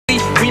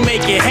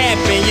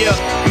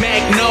Yeah,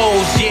 Mac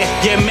knows,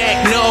 yeah, Mac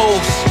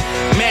knows.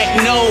 Mac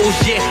knows,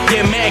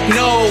 yeah, Mac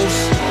knows.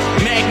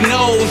 Mac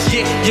knows,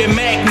 yeah,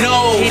 Mac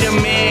knows. He the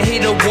man, he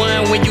the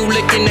one when you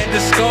looking at the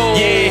score.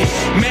 Yeah,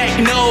 Mac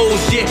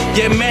knows,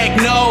 yeah, Mac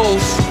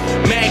knows.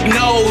 Mac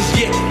knows,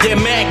 yeah,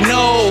 Mac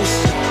knows.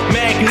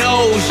 Mac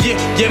knows,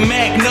 yeah,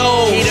 Mac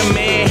knows. He the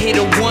man, he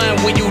the one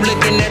when you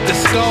looking at the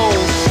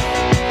scores.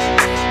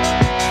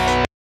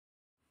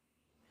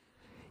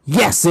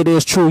 Yes, it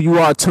is true. You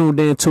are tuned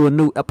in to a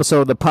new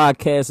episode of the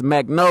podcast,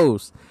 Mac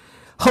Knows,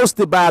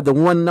 hosted by the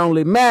one and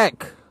only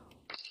Mac.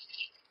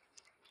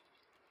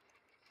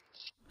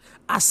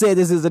 I said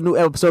this is a new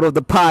episode of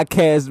the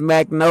podcast,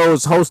 Mac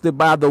Knows, hosted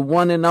by the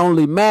one and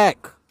only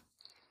Mac.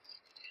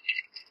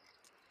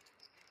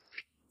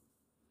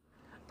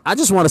 I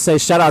just want to say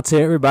shout out to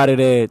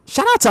everybody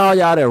shout out to all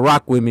y'all that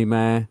rock with me,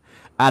 man.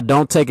 I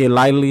don't take it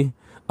lightly.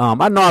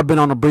 I know I've been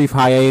on a brief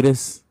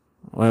hiatus.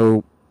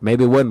 Well,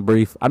 maybe it wasn't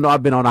brief. I know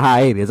I've been on a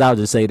hiatus. I'll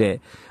just say that.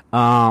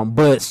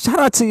 But shout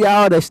out to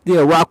y'all that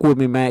still rock with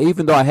me, man.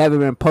 Even though I haven't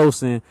been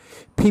posting,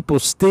 people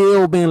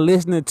still been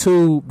listening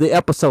to the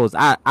episodes.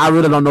 I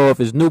really don't know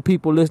if it's new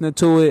people listening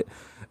to it,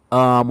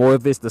 or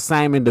if it's the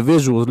same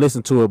individuals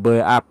listening to it.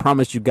 But I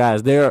promise you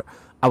guys,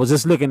 I was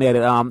just looking at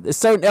it. There's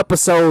certain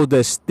episodes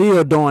that's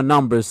still doing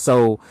numbers.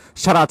 So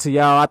shout out to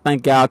y'all. I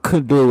think y'all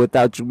couldn't do it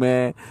without you,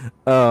 man.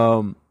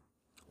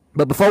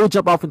 But before we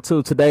jump off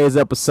into today's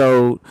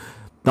episode,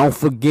 don't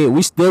forget,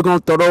 we still gonna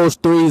throw those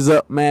threes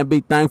up, man. Be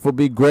thankful,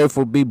 be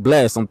grateful, be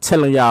blessed. I'm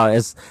telling y'all,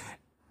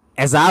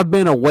 as I've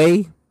been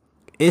away,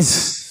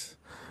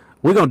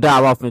 we're gonna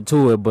dive off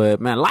into it.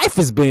 But man, life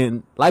has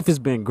been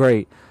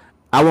great.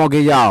 I won't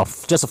give y'all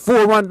just a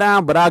full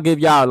rundown, but I'll give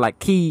y'all like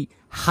key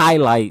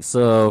highlights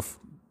of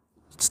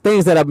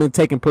things that have been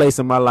taking place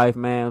in my life,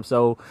 man.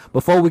 So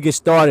before we get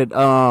started,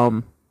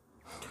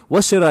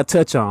 what should I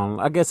touch on?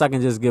 I guess I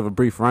can just give a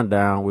brief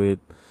rundown with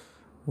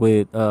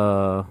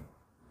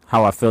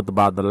how I felt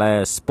about the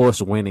last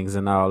sports winnings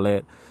and all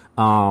that.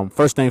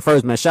 First thing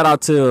first, man, shout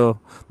out to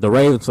the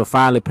Ravens for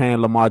finally paying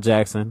Lamar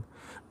Jackson.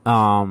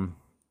 Another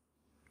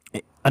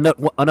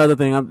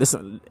thing, I'm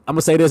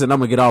gonna say this and I'm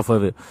gonna get off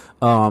of it.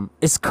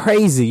 It's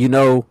crazy,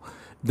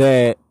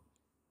 that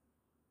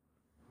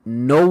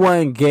no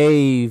one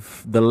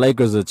gave the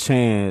Lakers a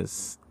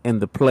chance in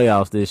the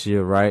playoffs this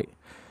year, right?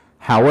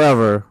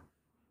 However,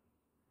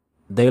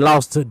 they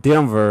lost to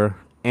Denver,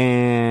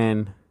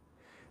 and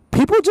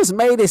people just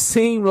made it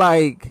seem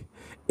like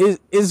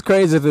it's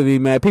crazy to me,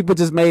 man. People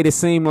just made it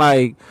seem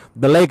like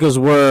the Lakers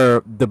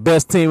were the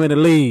best team in the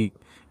league,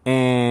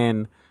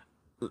 and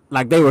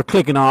like they were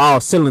clicking on all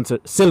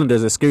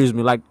cylinders. Excuse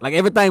me, like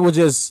everything was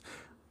just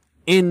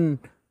in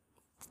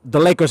the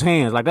Lakers'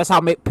 hands. Like that's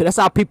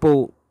how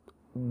people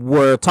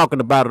were talking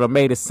about it or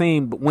made it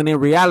seem. But when in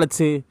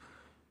reality,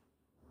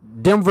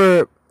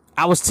 Denver,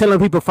 I was telling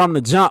people from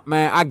the jump,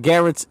 man, I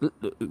guarantee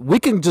we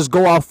can just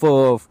go off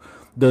of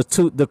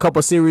the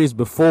couple series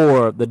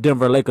before the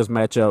Denver Lakers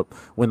matchup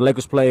when the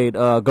Lakers played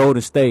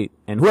Golden State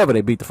and whoever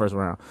they beat the first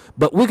round.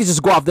 But we could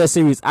just go off that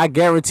series. I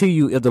guarantee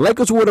you, if the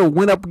Lakers would have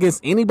went up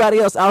against anybody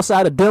else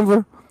outside of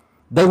Denver,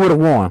 they would have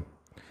won.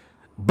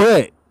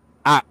 But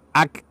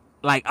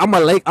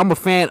I'm a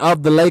fan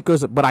of the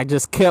Lakers, but I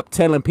just kept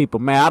telling people,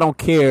 man, I don't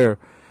care.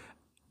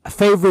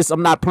 Favorites,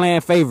 I'm not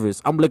playing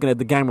favorites. I'm looking at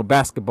the game of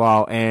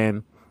basketball,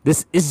 and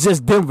this is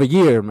just Denver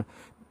year, man.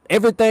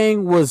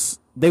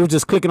 They were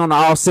just clicking on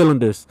all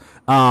cylinders.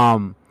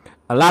 A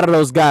lot of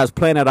those guys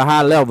playing at a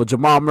high level.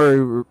 Jamal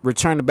Murray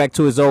returning back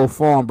to his old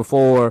form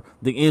before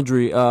the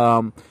injury,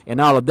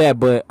 and all of that.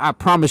 But I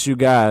promise you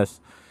guys,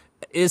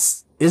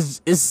 it's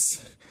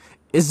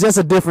just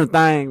a different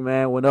thing,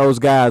 man. When those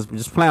guys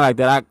just playing like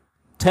that,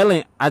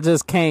 I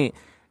just can't.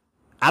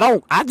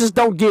 I just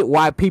don't get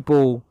why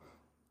people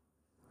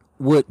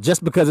would,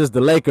 just because it's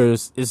the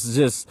Lakers, it's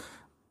just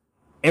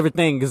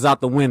everything is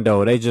out the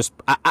window.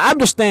 I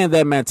understand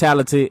that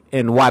mentality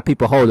and why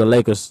people hold the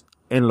Lakers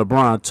and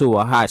LeBron to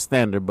a high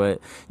standard, but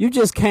you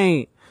just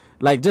can't,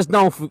 just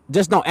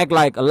don't act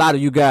like a lot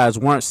of you guys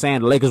weren't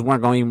saying the Lakers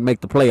weren't going to even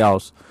make the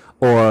playoffs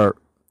or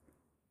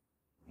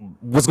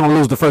was going to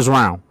lose the first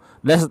round.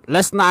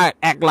 Let's not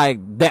act like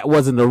that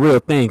wasn't the real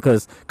thing,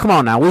 because come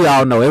on now, we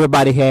all know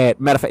matter of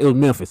fact, it was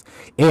Memphis.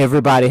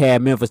 Everybody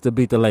had Memphis to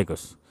beat the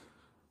Lakers.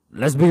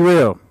 Let's be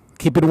real.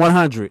 Keep it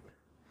 100.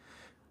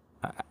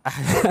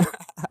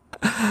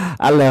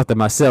 I laughed at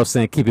myself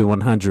saying keep it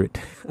 100.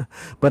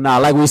 But nah,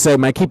 like we say,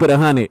 man, keep it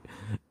 100.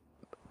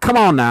 Come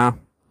on now.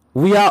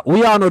 We all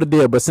know the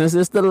deal, but since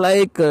it's the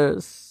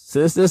Lakers,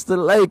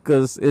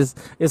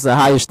 it's a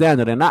higher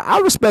standard, and I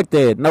respect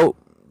that. No,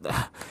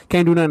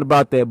 can't do nothing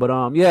about that. But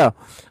it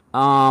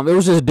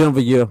was just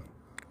Denver year.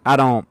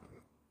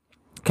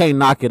 Can't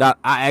knock it. I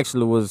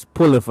actually was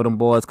pulling for them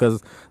boys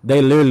because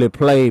they literally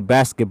played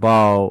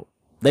basketball.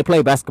 They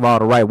played basketball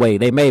the right way.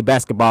 They made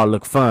basketball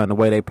look fun the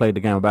way they played the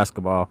game of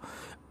basketball.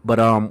 But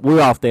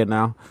we're off there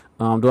now.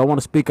 Do I want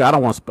to speak? I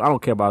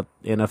don't care about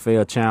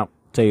NFL champ.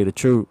 Tell you the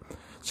truth.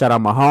 Shout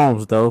out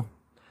Mahomes though.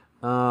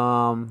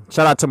 Shout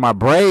out to my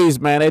Braves,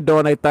 man. They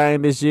doing their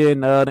thing this year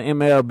in the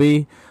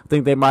MLB. I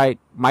think they might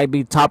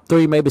be top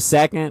 3, maybe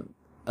second,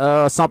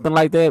 something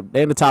like that.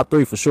 They're in the top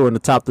 3 for sure, in the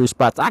top 3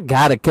 spots. I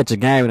gotta catch a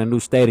game in a new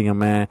stadium,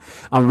 man.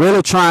 I'm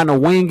really trying to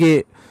wing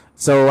it,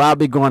 so I'll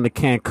be going to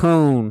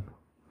Cancun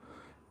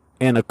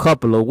in a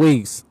couple of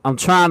weeks. I'm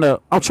trying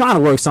to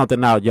work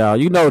something out, y'all.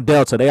 You know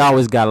Delta, they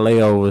always got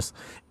layovers,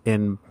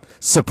 and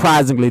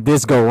surprisingly,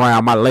 this go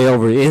round, my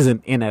layover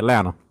isn't in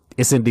Atlanta.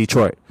 It's in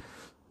Detroit,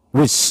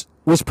 which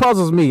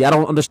puzzles me. I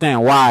don't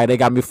understand why they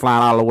got me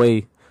flying all the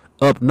way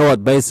up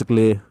north,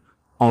 basically,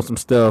 on some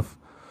stuff,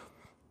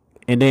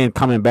 and then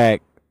coming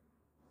back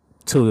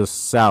to the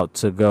south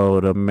to go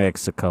to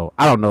Mexico.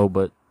 I don't know,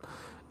 but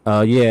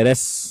yeah,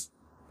 that's.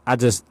 I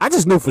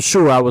just knew for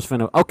sure I was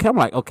finna. Okay, I'm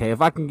like, okay,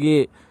 if I can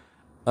get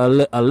a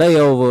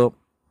layover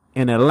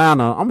in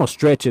Atlanta, I'm gonna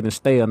stretch it and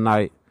stay a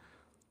night.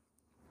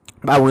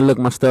 I went and look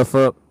my stuff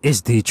up.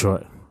 It's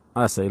Detroit.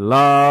 I say,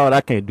 Lord,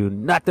 I can't do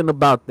nothing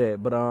about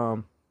that. But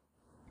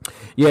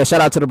yeah,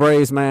 shout out to the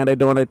Braves, man. They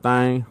doing their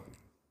thing.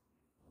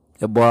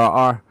 That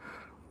boy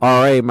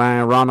R.A.,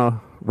 man, Ronald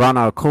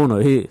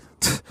Acuna, he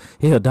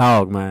a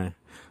dog, man.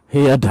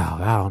 He a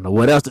dog. I don't know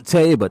what else to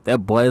tell you, but that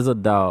boy is a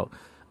dog.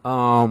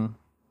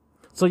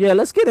 So yeah,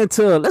 let's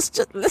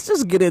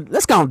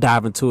go and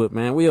dive into it,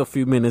 man. We a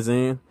few minutes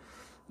in.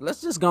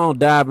 Let's just go and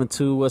dive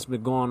into what's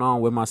been going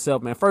on with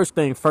myself, man. First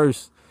thing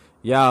first,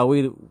 y'all,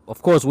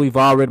 we've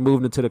already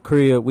moved into the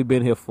crib. We've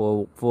been here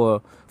for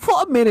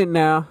a minute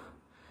now.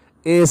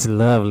 It's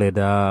lovely,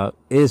 dog.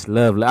 It's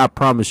lovely. I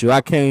promise you.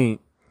 I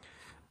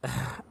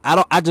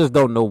just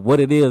don't know what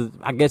it is.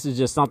 I guess it's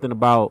just something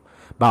about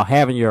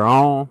having your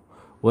own.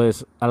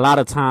 Was a lot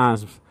of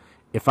times,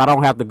 if I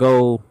don't have to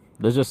go,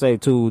 let's just say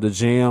to the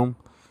gym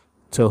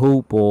to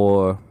hoop,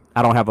 or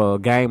I don't have a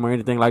game or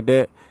anything like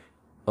that,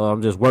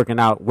 I'm just working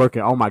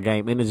on my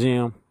game in the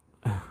gym.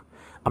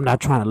 I'm not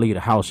trying to leave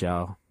the house,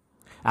 y'all.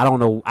 I don't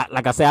know.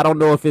 Like I said, I don't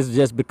know if it's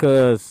just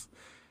because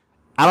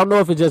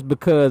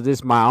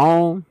it's my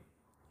own.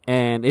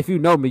 And if you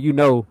know me, you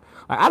know,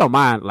 I don't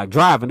mind, like,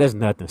 driving. That's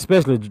nothing,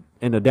 especially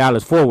in the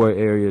Dallas-Fort Worth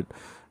area.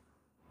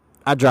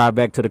 I drive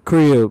back to the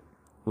crib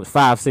with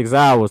 5-6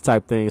 hours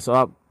type thing. So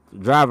I'm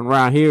driving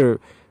around here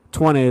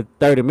 20,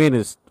 30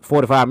 minutes,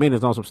 45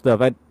 minutes on some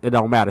stuff. It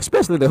don't matter,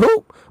 especially the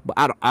hoop.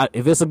 But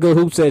if it's a good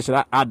hoop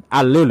session,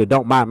 I literally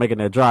don't mind making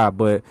that drive.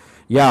 But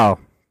y'all,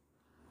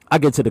 I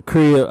get to the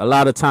crib a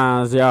lot of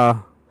times,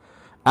 y'all.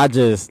 I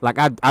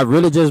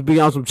really just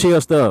be on some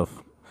chill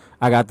stuff.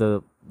 I got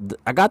the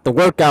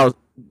workout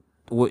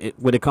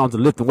when it comes to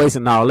lifting weights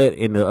and all that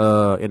in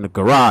the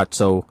garage.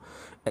 So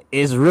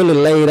it's really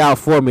laid out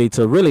for me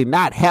to really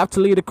not have to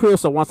leave the crib.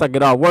 So once I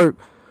get off work,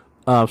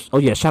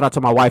 shout out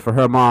to my wife and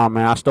her mom,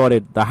 man. I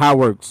started the High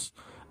Works.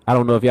 I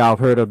don't know if y'all have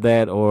heard of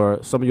that,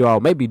 or some of y'all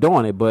may be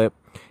doing it, but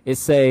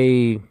it's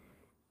like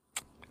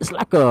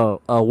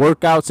a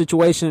workout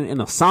situation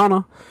in a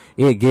sauna.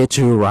 It gets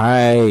you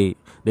right.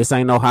 This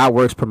ain't no High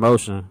Works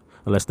promotion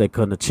unless they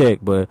cut the check,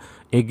 but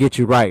it gets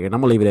you right, and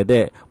I'm gonna leave it at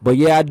that. But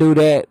yeah, I do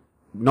that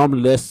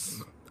normally.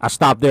 I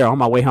stop there on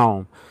my way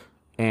home,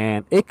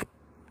 and like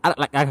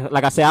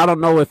I said, I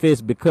don't know if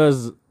it's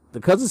because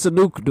it's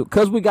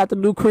because we got the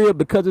new crib,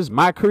 because it's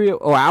my crib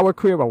or our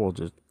crib.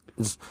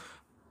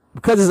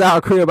 Because it's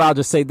our crib, I'll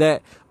just say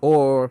that.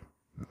 Or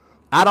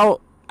I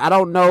don't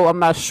know. I'm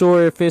not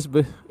sure if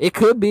it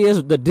could be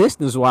as the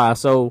distance wise.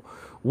 So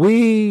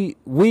we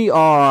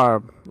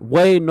are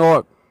way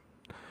north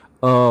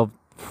of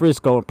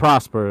Frisco and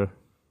Prosper,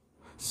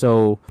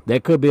 so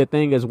that could be a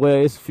thing as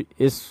well.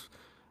 It's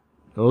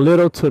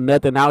little to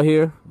nothing out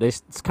here.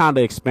 It's kind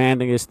of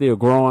expanding. It's still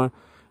growing,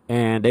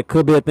 and that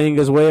could be a thing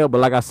as well. But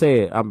like I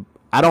said,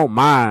 I don't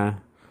mind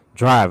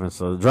driving.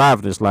 So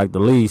driving is like the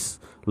least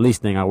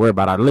thing I worry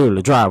about. I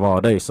literally drive all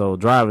day, so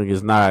driving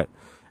is not.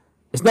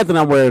 It's nothing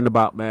I'm worrying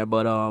about, man.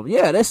 But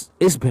yeah,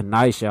 it's been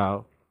nice,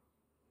 y'all.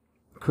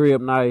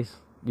 Crib nice.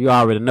 You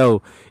already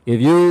know.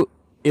 If you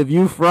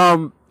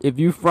from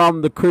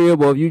the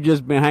crib, or if you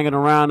just been hanging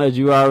around us,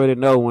 you already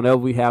know whenever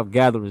we have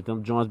gatherings,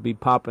 them joints be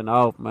popping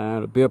off, man.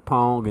 The beer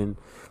pong and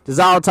just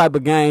all type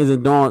of games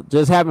and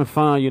just having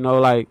fun, you know,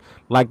 like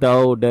the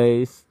old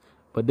days.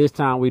 But this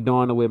time we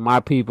doing it with my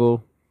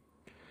people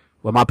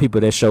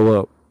that show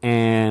up,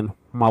 and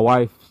my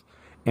wife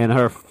and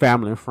her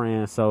family and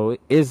friends. So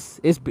it's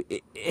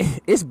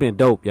been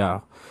dope,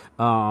 y'all.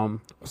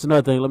 What's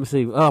another thing? Let me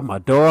see. Oh, my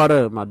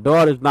daughter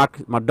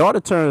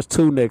turns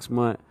 2 next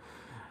month.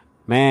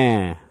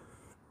 Man,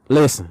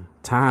 listen,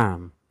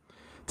 time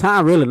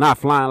really not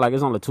flying like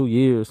it's only 2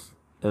 years.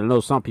 I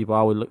know some people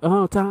always look,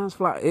 oh, time's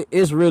flying.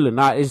 It's really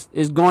not.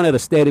 It's going at a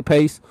steady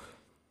pace.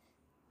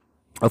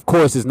 Of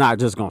course, it's not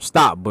just gonna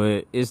stop,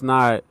 but it's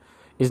not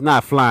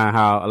flying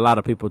how a lot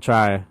of people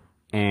try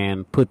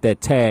and put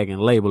that tag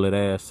and label it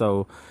as.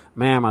 So,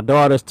 man, my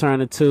daughter's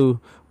turning 2.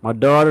 My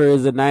daughter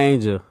is an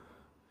angel.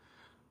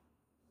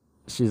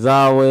 She's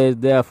always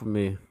there for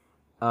me.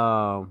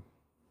 No,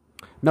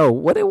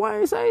 what did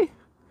Wayne say?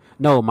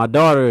 No, my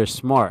daughter is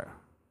smart.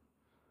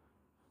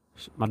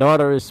 My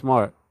daughter is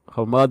smart.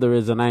 Her mother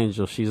is an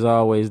angel. She's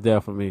always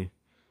there for me.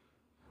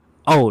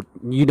 Oh,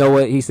 you know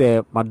what? He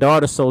said, my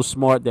daughter's so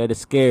smart that it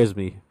scares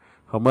me.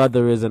 Her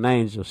mother is an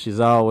angel. She's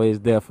always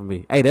there for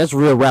me. Hey, that's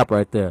real rap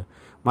right there.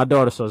 My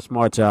daughter's so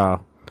smart,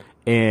 y'all.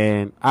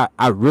 And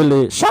I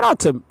really shout out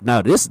to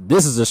now this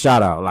is a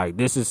shout out. Like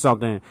this is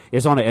something,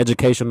 it's on an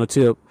educational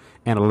tip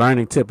and a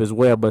learning tip as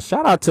well. But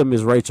shout out to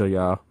Miss Rachel,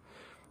 y'all.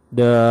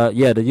 The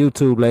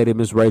YouTube lady,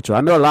 Miss Rachel.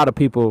 I know a lot of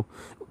people,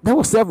 there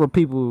were several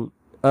people,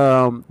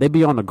 they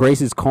be on the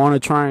Gracie's Corner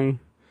train.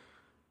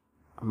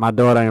 My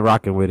daughter ain't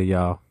rocking with it,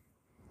 y'all.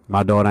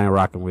 My daughter ain't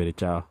rocking with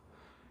it, y'all.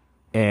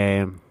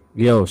 And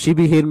yo, she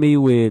be hitting me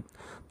with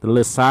the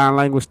little sign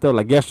language stuff.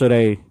 Like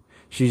yesterday,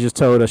 she just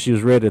told us she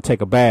was ready to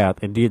take a bath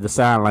and did the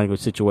sign language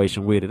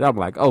situation with it. I'm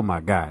like, oh my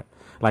God.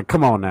 Like,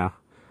 come on now.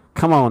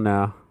 Come on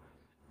now.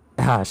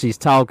 She's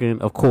talking,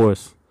 of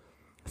course.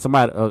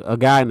 Somebody, a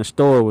guy in the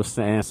store was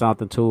saying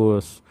something to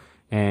us,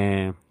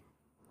 and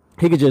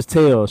he could just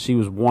tell she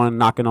was one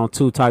knocking on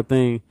two type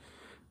thing.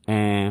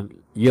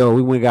 And yo,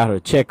 we went and got her a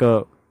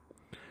checkup,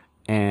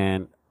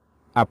 and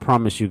I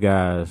promise you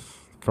guys,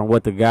 from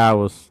what the guy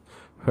was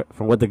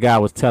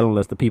telling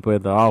us, the people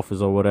at the office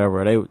or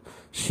whatever,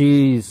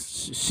 she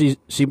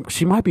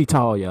might be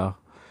tall, y'all.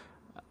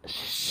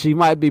 She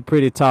might be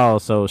pretty tall,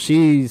 so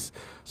she's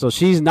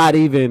not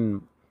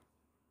even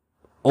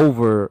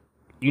over.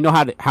 You know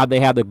how they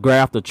have the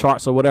graph, the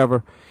charts or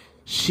whatever.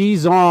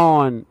 She's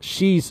on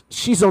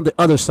the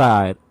other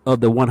side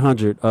of the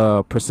 100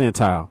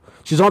 percentile.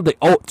 She's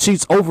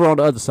over on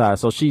the other side.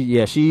 So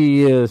she's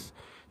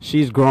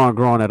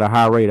growing at a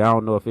high rate. I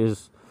don't know if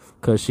it's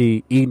because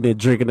she eating and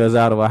drinking us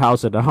out of a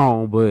house at the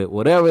home, but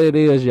whatever it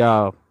is,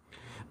 y'all,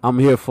 I'm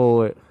here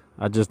for it.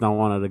 I just don't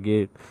want her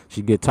to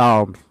get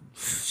tall.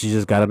 She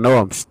just got to know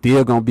I'm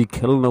still going to be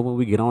killing her when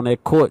we get on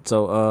that court.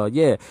 So,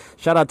 yeah,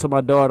 shout out to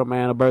my daughter,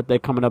 man. Her birthday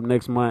coming up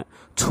next month.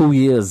 2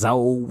 years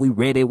old. We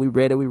ready. Going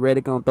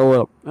to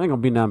throw up. Ain't going to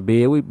be nothing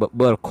big.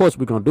 But of course,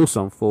 we going to do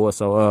something for her.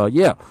 So,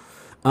 yeah.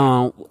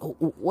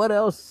 What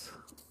else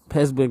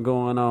has been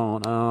going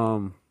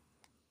on?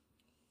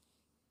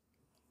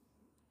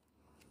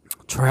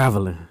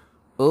 Traveling.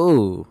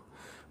 Ooh,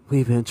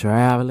 we've been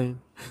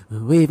traveling. No,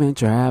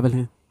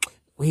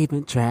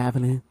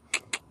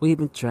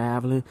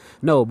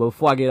 but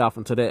before I get off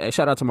into that, hey,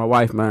 shout out to my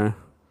wife, man.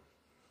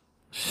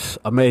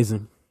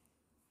 Amazing.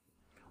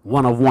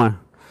 One of one.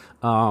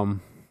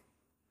 None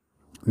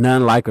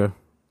like her.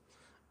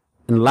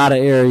 In a lot of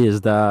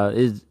areas,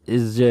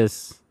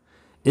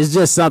 it's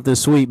just something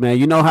sweet, man.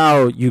 You know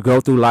how you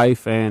go through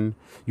life and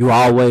you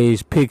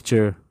always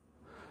picture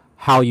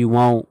how you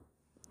want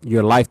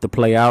your life to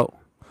play out,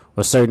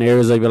 or certain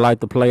areas of your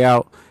life to play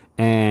out,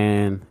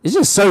 and it's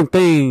just certain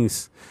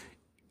things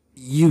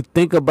you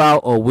think about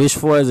or wish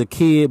for as a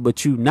kid,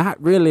 but you're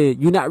not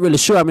really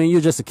sure. I mean,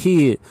 you're just a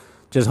kid,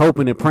 just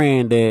hoping and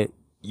praying that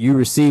you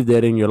receive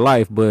that in your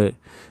life. But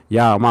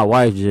y'all, my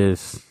wife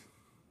just,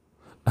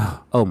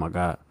 oh my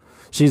God,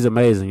 she's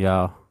amazing,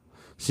 y'all.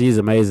 She's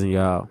amazing,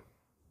 y'all.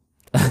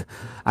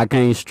 I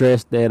can't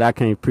stress that. I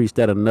can't preach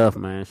that enough,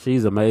 man.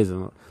 She's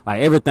amazing.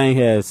 Like everything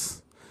has.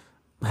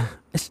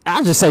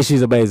 I just say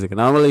she's amazing, and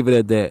I'm gonna leave it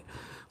at that.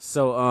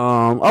 So,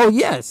 oh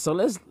yeah. So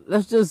let's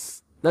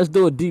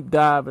do a deep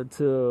dive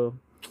into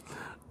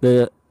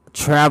the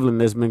traveling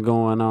that's been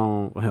going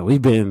on.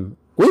 We've been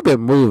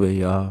moving,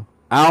 y'all.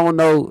 I don't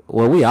know.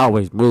 Well, we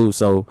always move.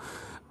 So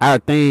our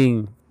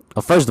thing,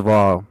 first of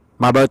all,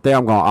 my birthday,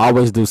 I'm gonna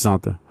always do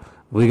something.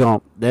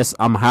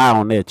 I'm high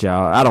on that,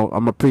 y'all. I'm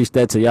gonna preach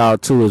that to y'all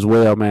too as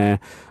well, man.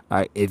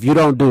 Like, if you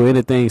don't do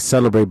anything,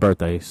 celebrate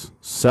birthdays.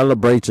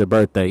 Celebrate your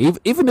birthday,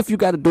 even if you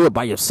got to do it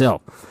by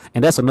yourself.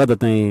 And that's another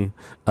thing.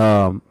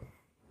 I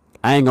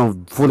ain't gonna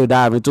fully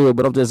dive into it,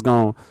 but I'm just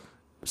gonna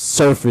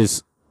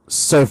surface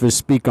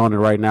speak on it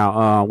right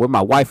now. With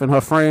my wife and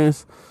her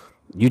friends,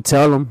 you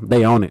tell them,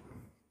 they own it.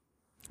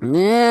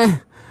 Yeah,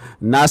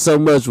 not so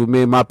much with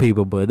me and my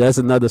people, but that's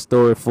another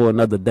story for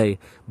another day.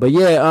 But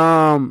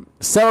yeah,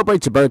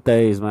 celebrate your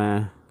birthdays,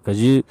 man, because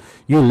you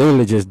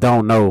literally just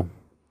don't know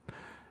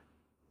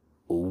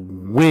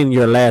when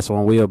your last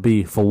one will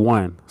be, for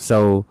one.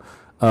 So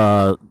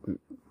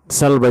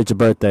celebrate your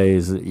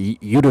birthdays.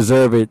 You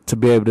deserve it to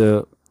be able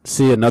to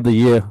see another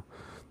year,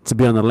 to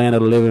be on the land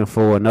of the living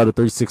for another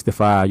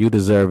 365. You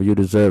deserve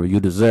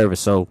it.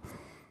 So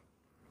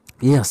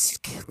yes,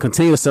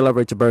 continue to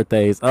celebrate your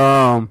birthdays.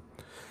 Couple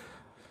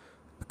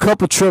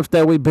trips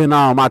that we've been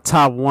on. My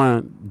top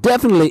one,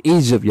 definitely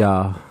Egypt,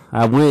 y'all.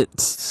 I went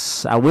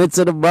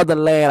to the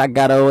motherland. I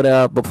got over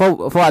there.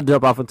 Before I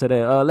jump off into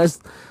that,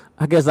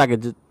 I guess I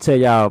could just tell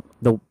y'all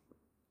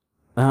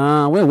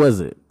when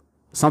was it?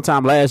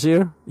 Sometime last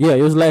year? Yeah,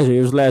 it was last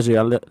year.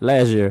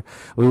 Last year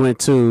we went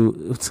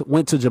to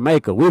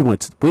Jamaica. We'd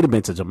have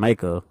been to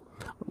Jamaica.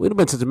 We'd have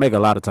been to Jamaica a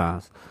lot of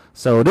times.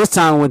 So this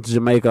time we went to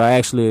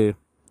Jamaica. It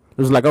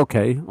was like,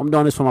 okay, I'm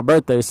doing this for my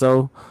birthday,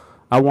 so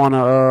I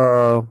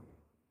wanna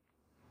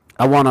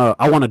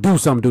do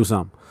something.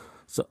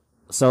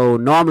 So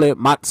normally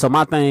my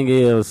thing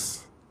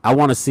is I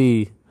want to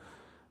see.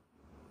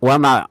 Well,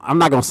 I'm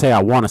not gonna say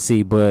I want to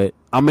see, but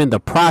I'm in the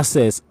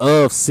process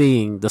of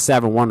seeing the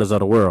seven wonders of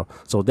the world.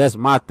 So that's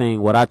my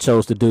thing. What I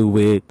chose to do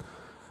with.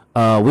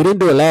 We didn't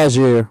do it last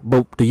year,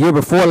 but the year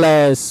before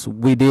last,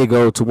 we did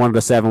go to one of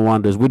the seven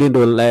wonders. We didn't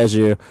do it last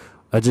year,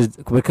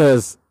 just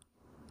because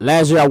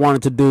last year I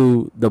wanted to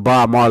do the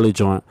Bob Marley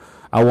joint.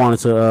 I wanted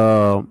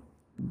to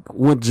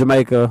went to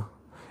Jamaica,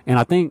 and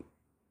I think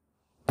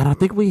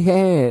we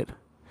had.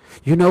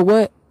 You know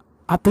what?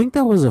 I think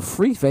that was a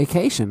free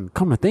vacation.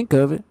 Come to think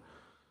of it,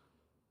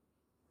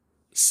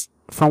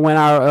 from when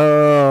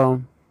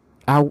our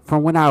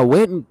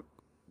wedding,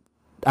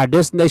 our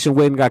destination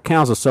wedding got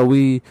canceled, so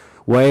we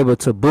were able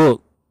to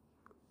book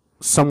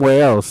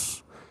somewhere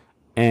else.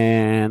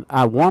 And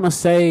I want to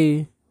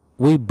say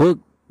we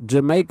booked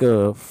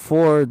Jamaica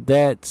for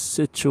that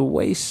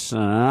situation.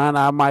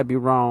 I might be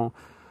wrong,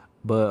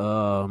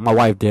 but my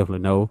wife definitely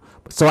know.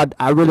 So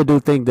I really do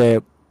think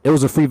that it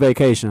was a free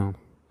vacation.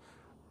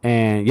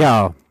 And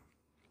y'all,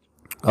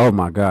 oh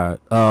my God,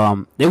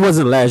 it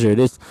wasn't last year.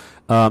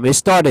 It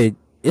started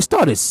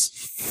a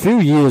few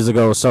years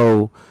ago.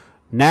 So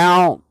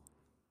now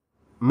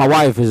my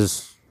wife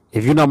is,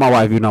 if you know my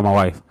wife, you know my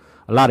wife.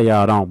 A lot of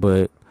y'all don't,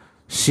 but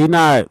she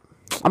not.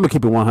 I'm gonna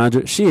keep it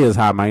 100. She is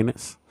high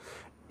maintenance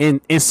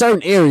in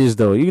certain areas,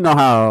 though. You know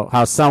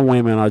how some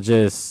women are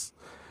just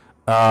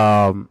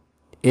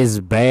is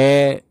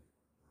bad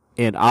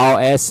in all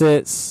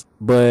assets,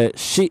 but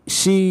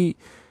she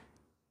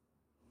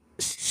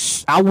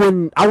I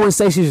wouldn't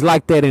say she's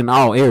like that in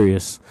all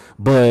areas,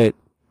 but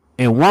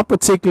in one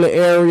particular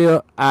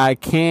area I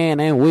can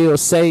and will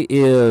say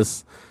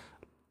is,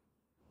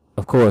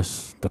 of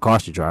course, the car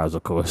she drives,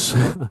 of course.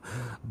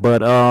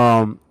 But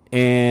and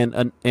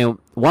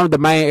one of the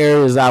main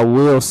areas I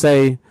will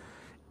say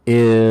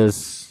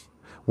is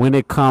when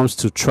it comes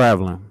to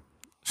traveling.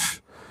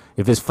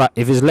 If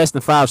it's less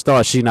than 5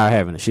 stars, she's not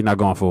having it. She's not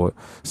going for it.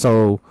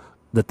 So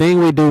the thing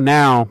we do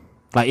now,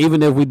 like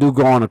even if we do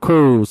go on a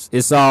cruise,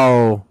 it's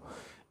all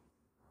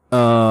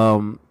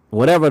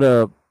whatever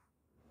the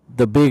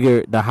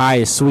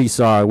highest suites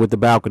are with the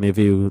balcony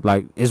view.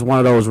 Like it's one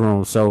of those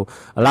rooms. So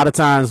a lot of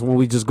times when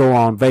we just go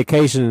on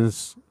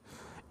vacations,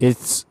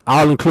 it's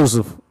all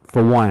inclusive.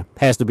 For one,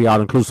 has to be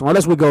all inclusive.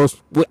 Unless we go,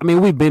 I mean,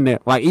 we've been there.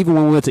 Like even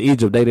when we went to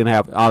Egypt, they didn't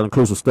have all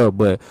inclusive stuff.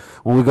 But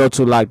when we go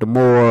to like the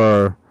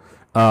more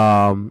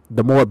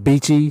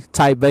beachy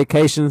type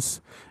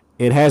vacations,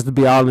 it has to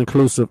be all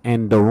inclusive,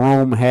 and the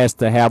room has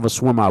to have a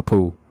swim out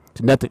pool.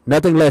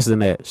 Nothing less than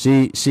that.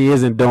 She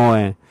isn't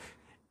doing.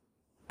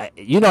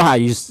 You know how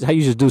you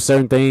just do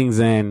certain things,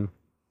 and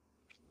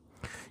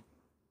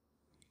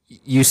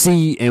you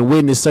see and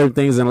witness certain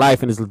things in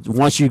life, and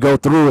once you go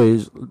through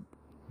it,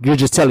 you're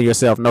just telling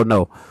yourself,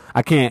 no,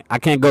 I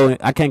can't go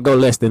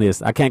less than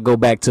this. I won't go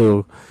back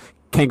to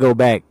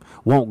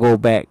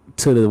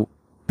the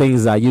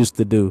things I used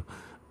to do.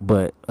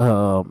 But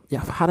yeah,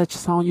 how did your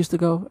song used to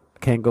go?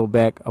 Can't go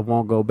back. I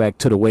won't go back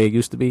to the way it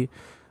used to be.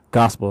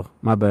 Gospel,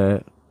 my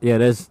bad. Yeah,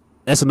 that's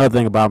another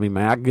thing about me,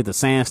 man. I get to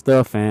saying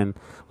stuff, and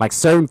like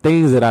certain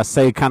things that I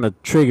say kind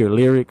of trigger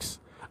lyrics.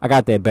 I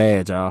got that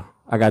bad, y'all.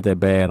 I got that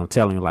bad. I'm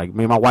telling you, like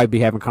me and my wife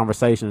be having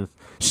conversations.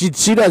 She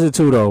does it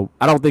too, though.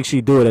 I don't think she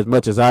do it as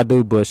much as I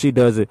do, but she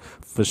does it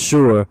for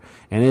sure.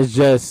 And it's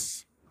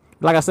just,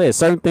 like I said,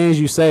 certain things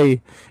you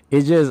say,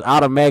 it just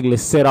automatically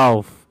set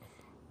off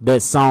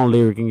that song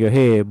lyric in your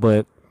head.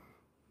 But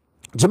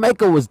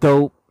Jamaica was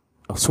dope.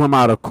 Swim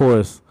out, of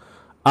course.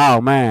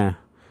 Oh man,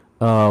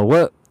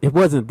 what? It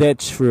wasn't that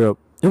trip.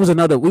 It was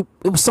another.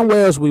 It was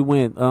somewhere else we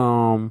went.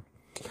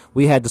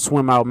 We had to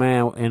swim out,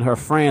 man, and her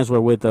friends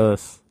were with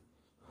us.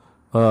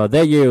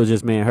 That year it was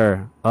just me and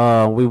her.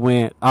 We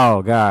went,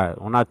 oh God,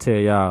 when I tell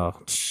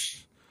y'all,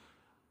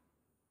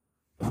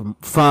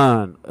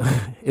 fun.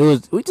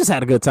 We just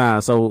had a good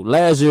time. So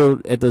last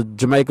year at the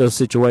Jamaica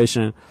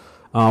situation,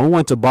 we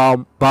went to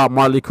Bob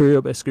Marley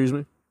crib, excuse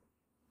me.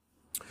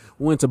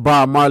 We went to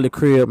Bob Marley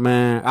crib,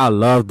 man. I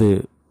loved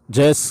it.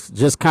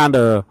 Just kind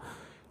of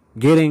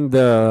getting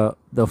the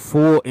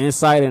full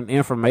insight and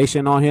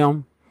information on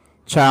him,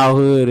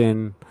 childhood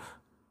and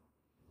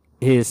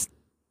his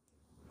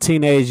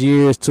teenage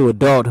years to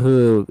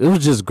adulthood. It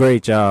was just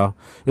great, y'all.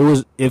 It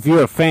was, if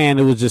you're a fan,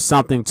 it was just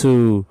something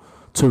to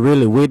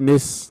really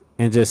witness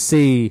and just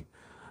see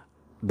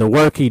the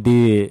work he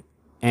did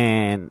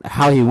and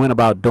how he went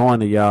about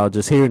doing it, y'all.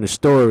 Just hearing the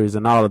stories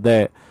and all of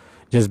that,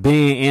 just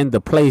being in the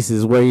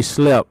places where he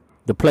slept,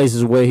 the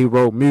places where he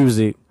wrote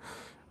music,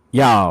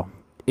 y'all.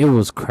 It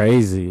was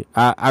crazy.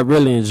 I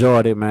really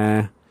enjoyed it,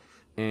 man.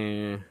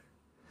 And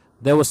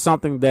there was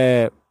something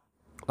that,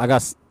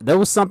 it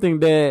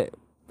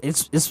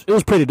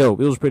was pretty dope.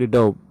 It was pretty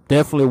dope.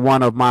 Definitely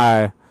one of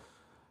my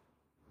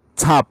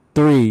top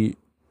 3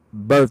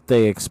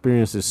 birthday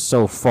experiences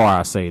so far.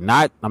 I say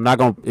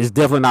it's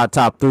definitely not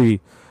top 3,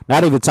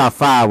 not even top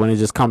 5 when it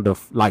just come to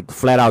like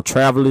flat out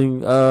traveling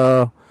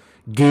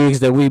gigs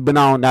that we've been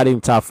on. Not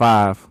even top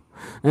 5.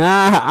 And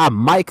I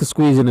might could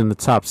squeeze it in the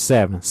top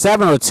 7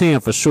 or 10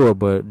 for sure,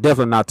 but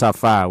definitely not top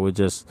 5 with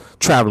just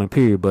traveling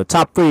period. But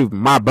top 3,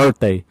 my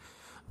birthday.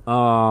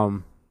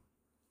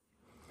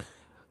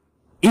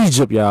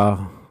 Egypt,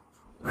 y'all.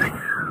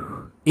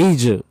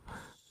 Egypt,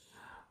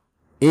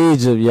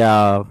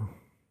 y'all.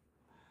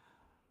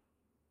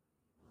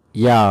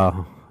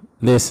 Y'all,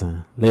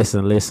 listen.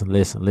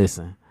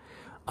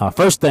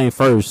 First thing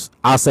first,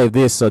 I'll say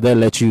this so they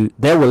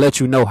will let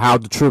you know how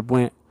the trip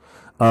went.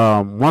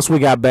 Once we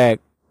got back,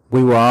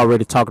 we were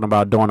already talking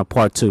about doing a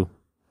part 2.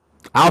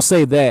 I'll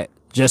say that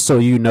just so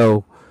you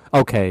know,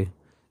 okay,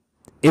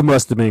 it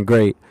must have been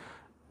great.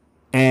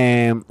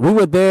 And we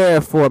were there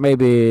for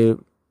maybe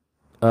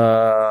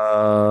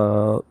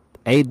 8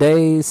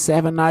 days,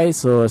 7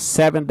 nights, or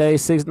 7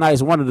 days, 6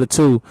 nights, one of the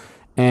two.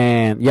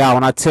 And y'all,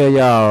 when I tell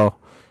y'all,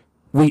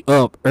 we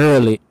up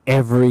early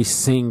every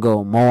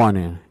single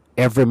morning.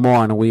 Every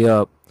morning we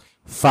up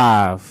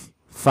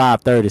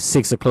 5:30,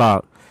 6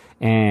 o'clock.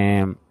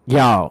 And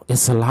y'all,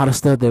 it's a lot of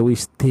stuff that we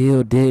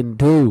still didn't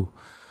do.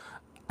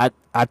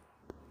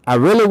 I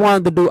really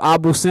wanted to do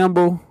Abu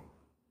Simbel.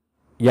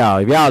 Y'all,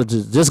 if y'all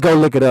just go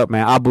look it up,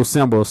 man. Abu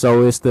Simbel.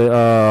 So it's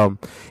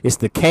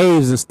the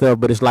caves and stuff,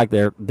 but it's like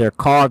they're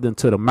carved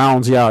into the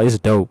mountains, y'all. It's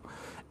dope.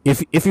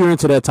 If you're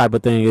into that type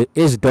of thing,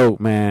 it's dope,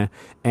 man.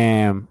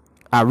 And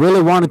I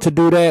really wanted to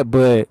do that,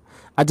 but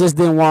I just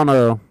didn't want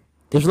to.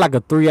 It was like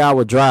a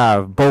 3-hour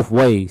drive both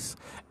ways,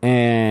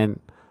 and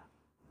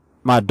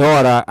my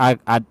daughter, I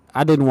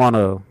didn't want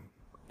to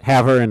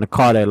have her in the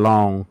car that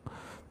long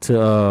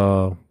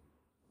to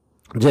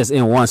just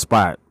in one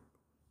spot,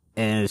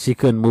 and she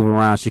couldn't move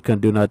around. She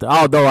couldn't do nothing.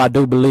 Although I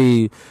do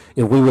believe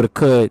if we would have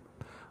cut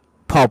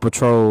Paw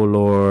Patrol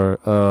or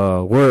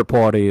Word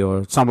Party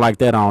or something like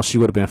that on, she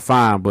would have been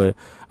fine. But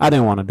I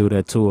didn't want to do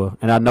that to her,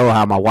 and I know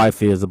how my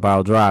wife is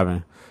about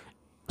driving.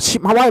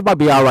 My wife might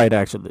be all right,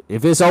 actually.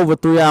 If it's over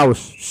 3 hours,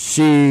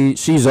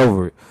 she's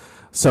over it.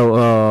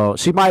 So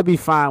she might be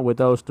fine with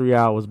those 3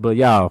 hours. But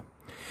y'all,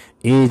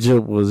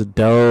 Egypt was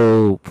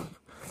dope.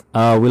 We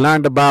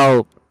learned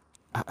about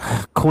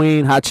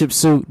Queen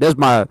Hatshepsut. That's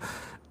my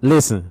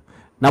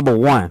number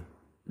one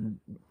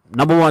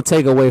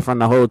takeaway from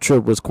the whole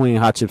trip was Queen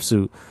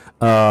Hatshepsut.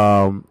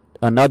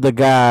 Another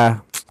guy,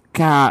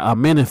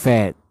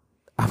 Amenemhat.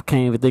 I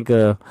can't even think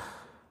of.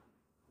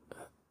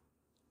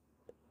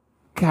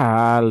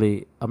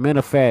 Golly,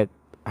 Amenemhat.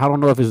 I don't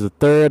know if it's the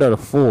third or the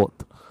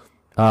fourth.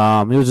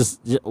 It was just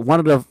one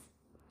of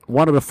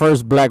the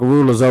first black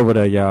rulers over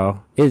there, y'all.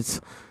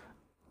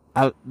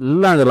 I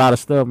learned a lot of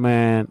stuff,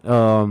 man.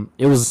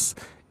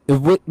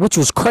 Which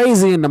was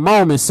crazy in the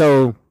moment.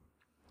 So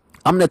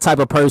I'm the type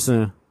of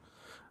person.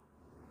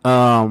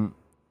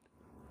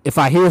 If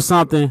I hear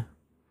something,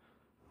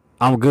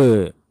 I'm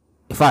good.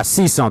 If I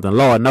see something,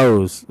 Lord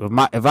knows,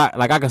 if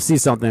I can see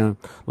something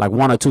like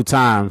 1 or 2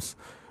 times,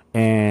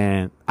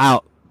 and I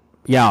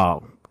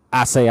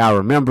say I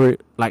remember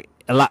it. Like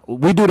a lot,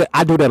 we do that.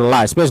 I do that a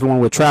lot, especially when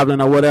we're traveling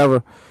or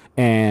whatever,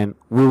 and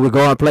we were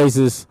going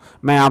places.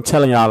 Man, I'm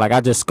telling y'all, like I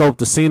just scoped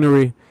the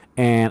scenery,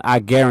 and I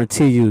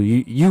guarantee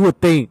you would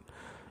think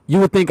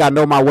I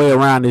know my way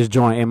around this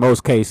joint in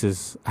most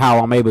cases. How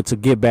I'm able to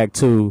get back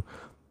to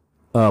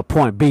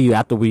point B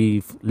after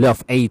we've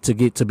left A to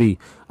get to B.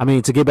 I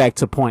mean, to get back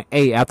to point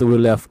A after we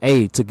left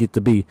A to get to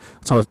B.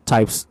 So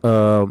types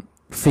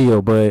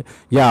feel, but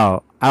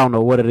y'all, I don't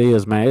know what it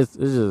is, man. It's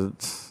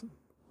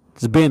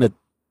just being the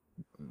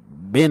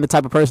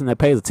type of person that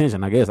pays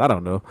attention. I guess I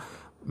don't know.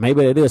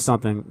 Maybe it is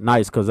something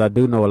nice because I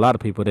do know a lot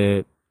of people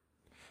that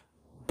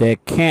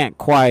can't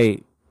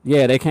quite.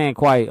 Yeah, they can't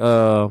quite.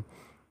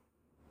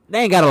 They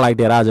ain't got it like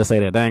that. I'll just say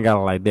that they ain't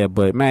got it like that.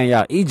 But man,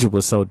 y'all, Egypt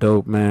was so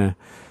dope, man.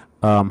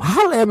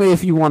 Holler at me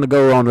if you want to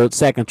go on the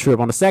second trip.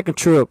 On the second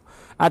trip,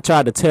 I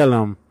tried to tell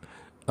them,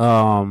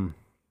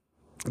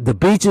 the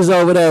beaches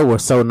over there were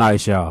so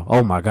nice, y'all.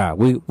 Oh my God,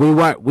 we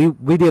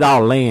did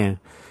all land,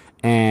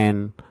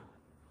 and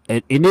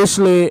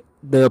initially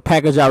the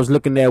package I was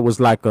looking at was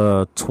like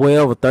a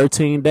 12 or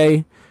 13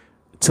 day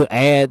to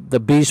add the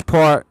beach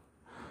part,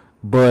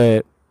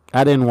 but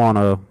I didn't want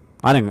to.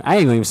 I ain't gonna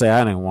even say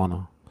I didn't want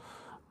to.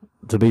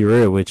 To be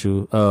real with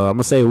you, I'm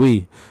gonna say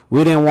we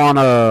didn't want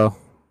to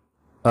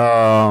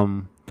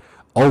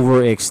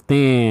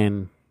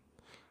overextend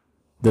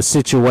the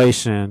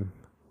situation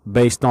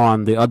based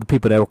on the other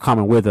people that were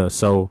coming with us.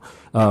 So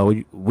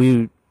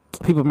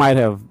people might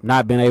have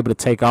not been able to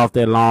take off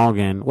that long,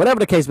 and whatever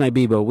the case may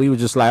be, but we were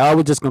just like, oh,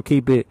 we're just gonna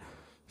keep it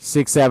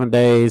 6-7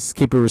 days,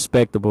 keep it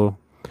respectable.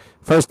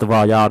 First of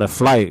all, y'all, the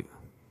flight,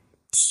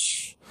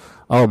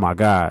 oh my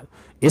God,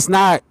 it's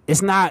not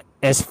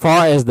as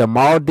far as the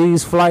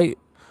Maldives flight,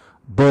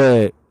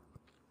 but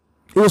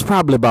it was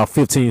probably about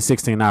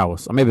 15-16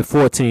 hours, or maybe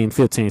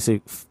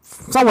 14-15,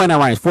 somewhere in that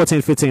range,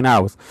 14-15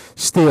 hours.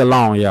 Still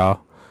long,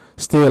 y'all.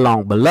 Still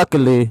long. But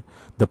luckily,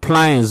 the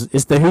planes,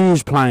 it's the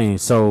huge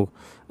planes. So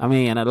I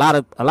mean, a lot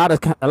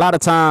of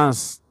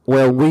times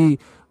where we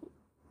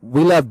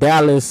left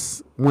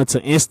Dallas, went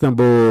to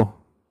Istanbul,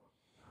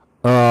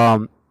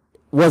 it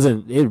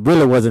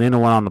really wasn't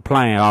anyone on the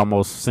plane.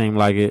 Almost seemed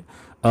like it.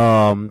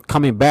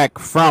 Coming back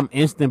from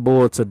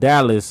Istanbul to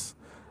Dallas,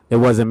 there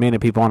wasn't many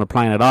people on the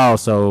plane at all.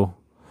 So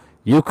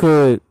you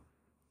could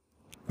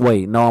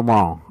wait. No, I'm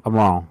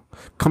wrong.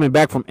 Coming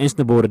back from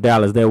Istanbul to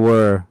Dallas,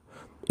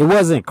 it it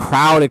wasn't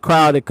crowded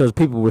because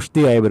people were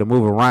still able to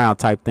move around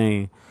type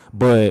thing,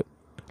 but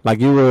like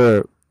you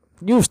were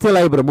still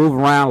able to move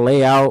around,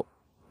 lay out,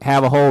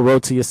 have a whole row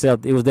to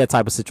yourself. It was that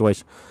type of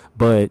situation.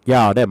 But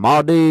y'all, that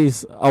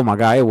Maldives, oh my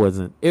God, it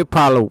wasn't. You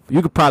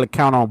could probably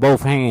count on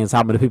both hands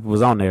how many people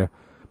was on there.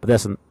 But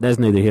that's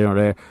neither here nor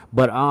there.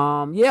 But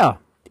yeah,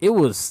 it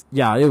was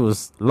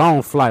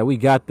long flight. We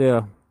got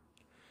there.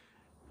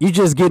 You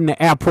just get in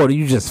the airport and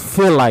you just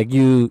feel like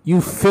you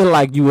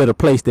at a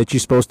place that you're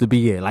supposed to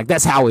be at. Like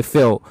that's how it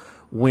felt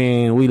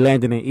when we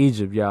landed in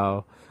Egypt,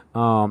 y'all.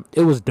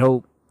 It was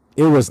dope.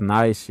 It was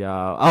nice,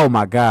 y'all. Oh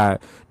my God.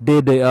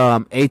 Did the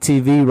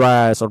ATV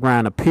rides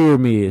around the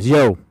pyramids.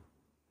 Yo.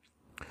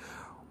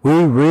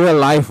 We real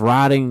life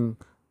riding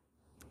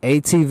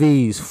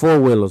ATVs,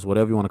 four-wheelers,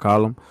 whatever you want to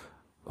call them.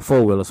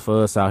 Four-wheelers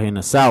for us out here in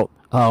the South.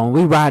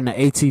 We riding the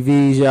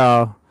ATVs,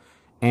 y'all.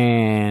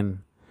 And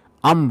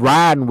I'm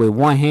riding with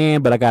one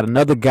hand, but I got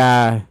another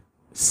guy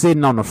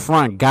sitting on the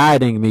front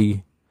guiding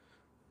me.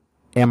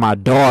 And my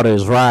daughter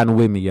is riding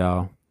with me,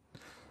 y'all.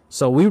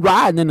 So we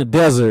riding in the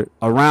desert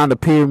around the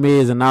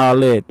pyramids and all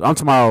that. I'm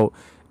talking about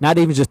not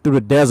even just through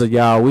the desert,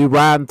 y'all. We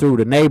riding through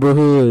the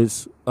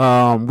neighborhoods.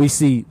 We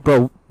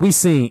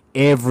seen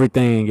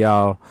everything,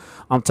 y'all.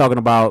 I'm talking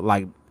about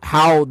like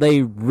how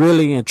they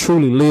really and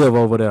truly live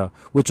over there,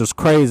 which was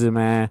crazy,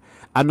 man.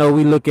 I know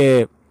we look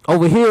at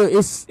over here,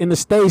 it's in the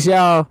States,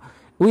 y'all.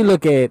 We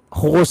look at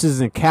horses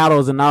and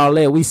cattle and all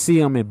that. We see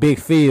them in big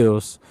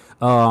fields.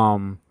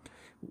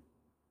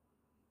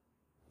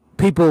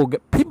 People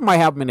might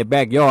have them in their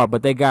backyard,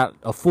 but they got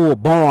a full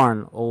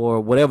barn or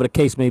whatever the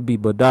case may be.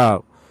 But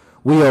dog,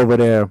 we over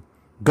there,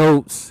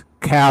 goats,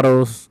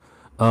 cattle,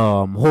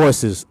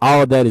 horses,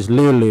 all of that is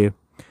literally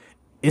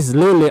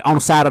on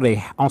side of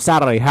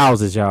their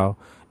houses, y'all.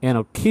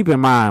 And keep in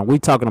mind, we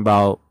talking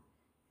about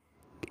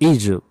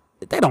Egypt.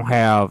 They don't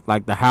have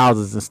like the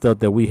houses and stuff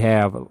that we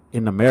have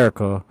in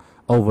America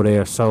over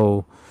there.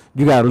 So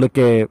you gotta look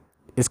at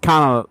it's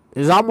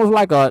almost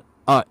like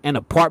an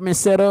apartment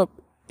setup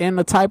in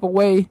a type of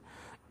way,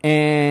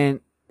 and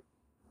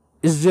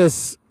it's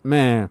just,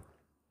 man,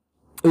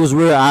 it was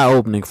real eye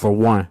opening for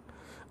one.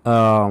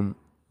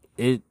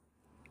 It'll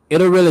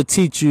really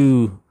teach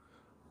you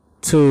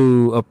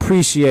to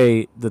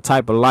appreciate the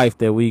type of life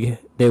that we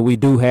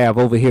do have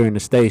over here in the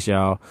States,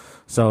 y'all.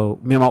 So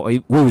we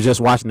were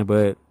just watching it,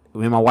 but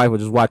me and my wife were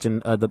just watching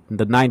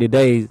the 90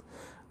 days,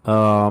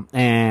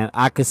 and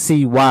I could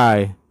see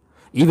why,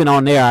 even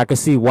on there, I could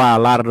see why a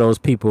lot of those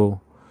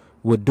people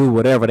would do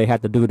whatever they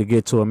had to do to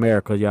get to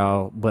America,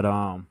 y'all. But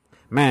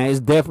man, it's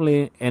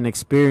definitely an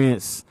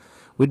experience.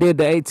 We did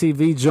the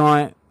ATV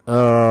joint,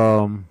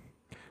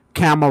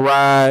 camera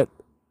ride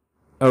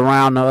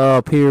around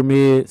the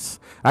pyramids.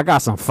 I got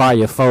some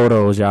fire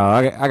photos, y'all.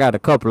 I got a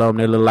couple of them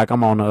that look like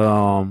I'm on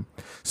the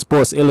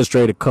Sports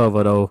Illustrated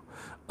cover, though.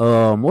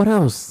 What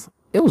else?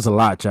 It was a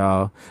lot,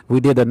 y'all. We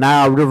did the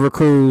Nile River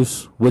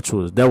cruise, which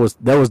was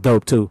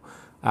dope too.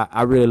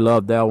 I really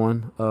loved that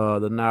one.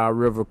 The Nile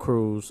River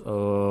cruise.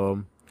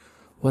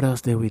 What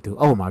else did we do?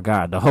 Oh my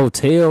God, the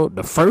hotel,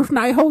 the first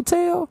night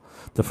hotel,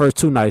 the first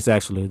 2 nights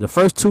actually. The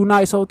first 2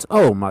 nights hotel.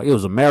 Oh my, it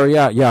was a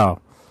Marriott,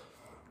 y'all.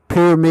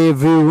 Pyramid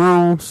view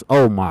rooms.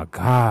 Oh my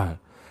God.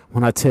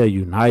 When I tell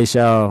you nice,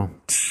 y'all.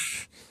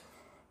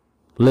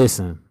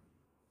 Listen,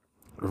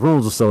 the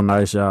rooms were so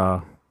nice,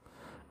 y'all.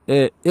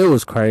 It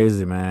was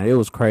crazy, man. It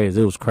was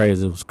crazy. Yeah,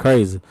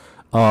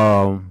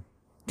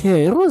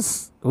 it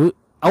was.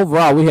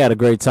 Overall, we had a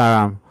great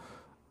time.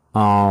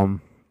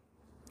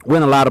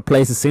 Went a lot of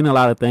places, seen a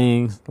lot of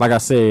things. Like I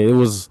said, it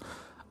was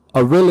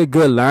a really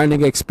good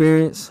learning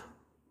experience.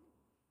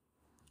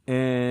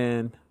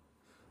 And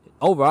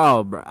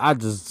overall, bro, I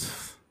just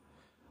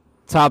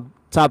top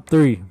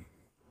 3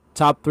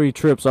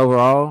 trips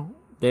overall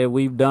that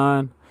we've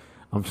done.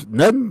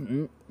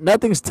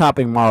 Nothing's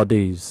topping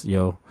Maldives,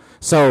 yo.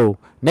 So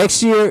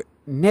next year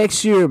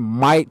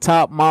might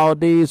top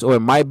Maldives, or it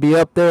might be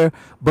up there.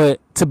 But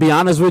to be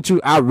honest with you,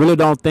 I really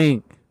don't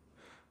think.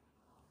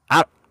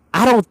 I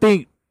don't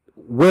think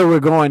where we're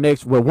going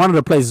next. Well, one of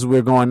the places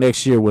we're going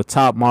next year will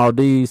top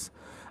Maldives.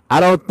 I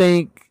don't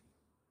think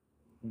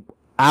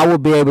I will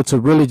be able to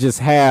really just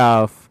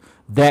have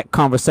that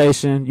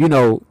conversation. You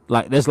know,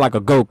 like that's like a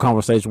GOAT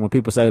conversation when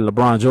people say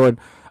LeBron Jordan.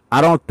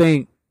 I don't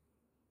think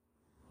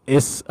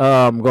it's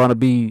going to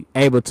be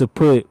able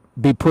to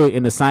be put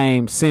in the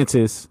same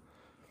sentence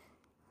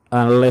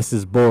unless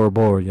it's Bora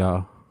Bora,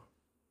 y'all.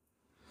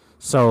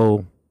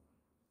 So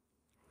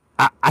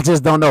I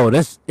just don't know.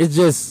 It's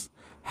just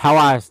how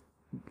I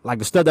like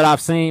the stuff that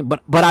I've seen.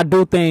 But I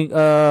do think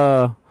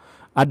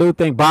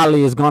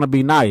Bali is gonna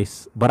be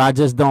nice. But I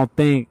just don't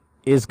think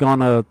it's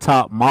gonna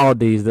top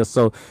Maldives.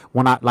 So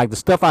when I like the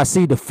stuff I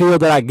see, the feel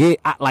that I get,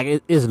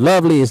 it's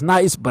lovely, it's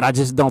nice. But I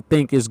just don't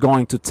think it's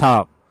going to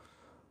top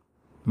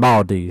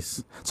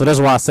Maldives. So that's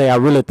why I say I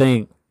really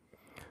think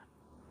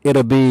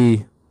it'll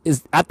be.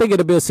 I think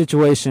it'll be a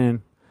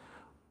situation.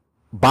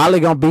 Bali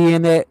gonna be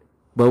in that,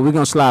 but we're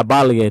gonna slide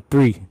Bali at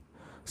 3.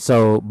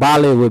 So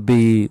Bali would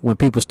be when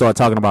people start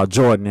talking about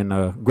Jordan in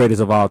the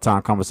greatest of all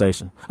time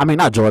conversation. I mean,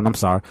 not Jordan. I'm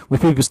sorry. When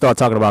people start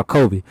talking about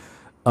Kobe,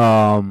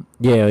 yeah,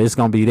 it's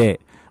gonna be that.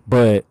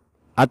 But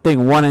I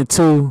think 1 and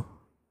 2,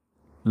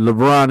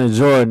 LeBron and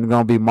Jordan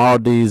gonna be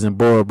Maldives and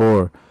Bora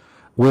Bora,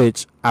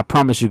 which I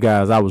promise you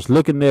guys, I was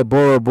looking at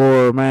Bora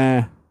Bora,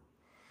 man.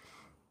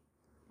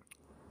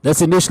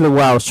 That's initially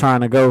where I was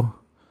trying to go,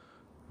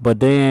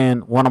 but then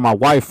one of my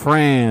white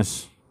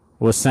friends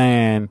was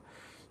saying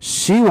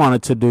she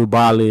wanted to do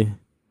Bali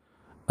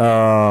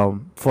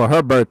for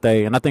her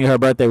birthday, and I think her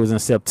birthday was in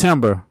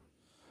September.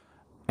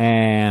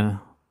 And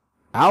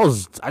I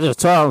just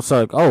told her, I was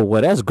like, oh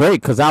well, that's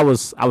great, because I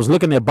was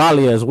looking at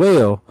Bali as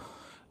well,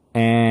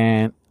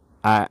 and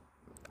I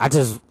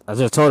just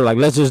told her, like,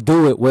 let's just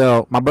do it.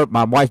 Well,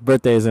 my wife's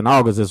birthday is in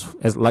August,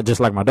 as like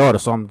just like my daughter,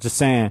 so I'm just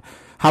saying,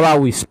 how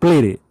about we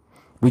split it?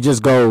 We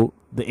just go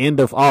the end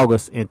of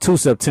August into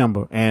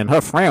September, and her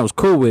friend was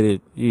cool with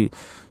it.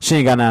 She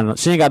ain't got none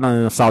of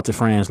them salty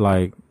friends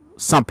like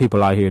some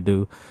people out here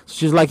do. So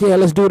she's like, yeah,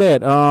 let's do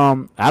that.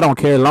 I don't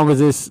care as long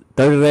as it's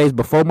 30 days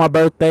before my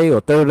birthday or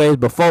 30 days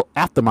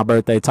after my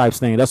birthday type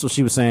thing. That's what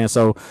she was saying.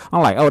 So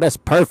I'm like, oh, that's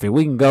perfect.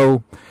 We can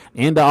go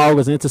end of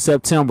August into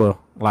September.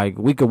 Like,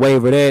 we could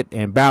waiver that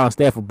and balance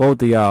that for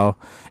both of y'all.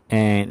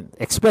 And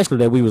especially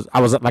that I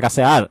was like I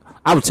said,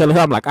 I was telling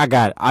her, I'm like, I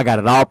got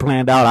it all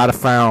planned out. I'd have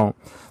found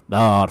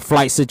the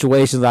flight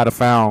situations. I'd have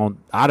found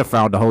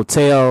the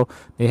hotel.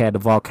 They had the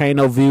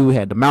volcano view,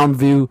 had the mountain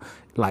view,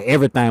 like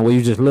everything where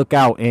you just look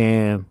out.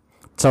 And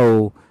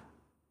so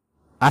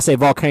I say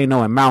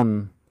volcano and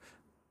mountain.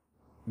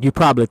 You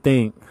probably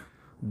think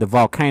the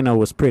volcano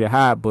was pretty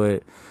high,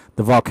 but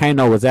the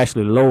volcano was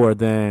actually lower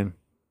than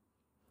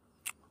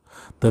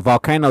the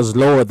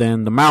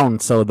mountain.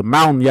 So the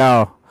mountain,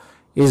 y'all,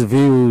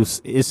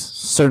 it's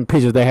certain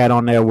pictures they had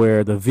on there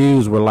where the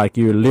views were like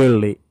you're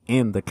literally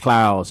in the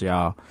clouds,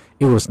 y'all.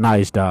 It was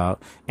nice, dog.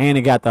 And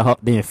it got the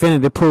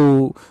infinity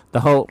pool,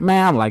 the whole,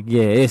 man, I'm like,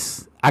 yeah,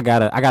 I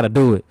gotta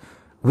do it.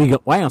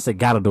 I don't say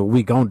gotta do it,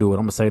 we gonna do it.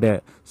 I'm gonna say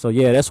that. So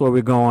yeah, that's where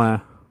we're going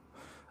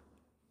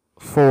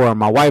for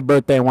my wife's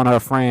birthday and one of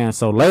her friends.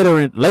 So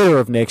later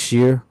of next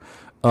year,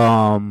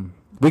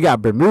 we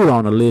got Bermuda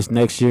on the list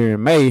next year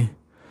in May.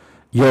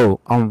 Yo,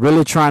 I'm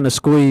really trying to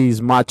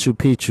squeeze Machu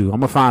Picchu. I'm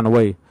gonna find a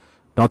way.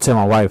 Don't tell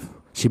my wife.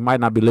 She might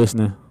not be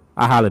listening.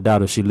 I highly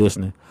doubt if she's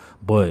listening.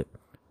 But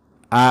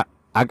I'm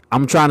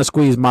trying to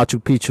squeeze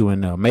Machu Picchu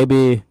in there.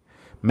 Maybe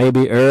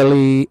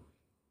early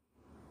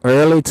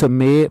to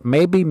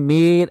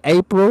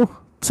mid-April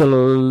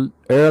to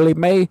early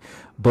May.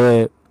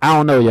 But I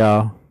don't know,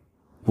 y'all.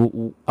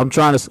 I'm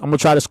gonna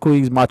try to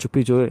squeeze Machu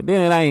Picchu.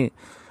 Then it ain't.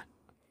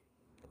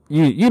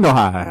 You know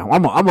how I am.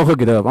 I'm gonna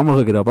hook it up. I'm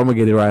gonna get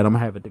it right. I'm gonna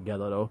have it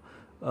together though.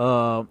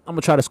 I'm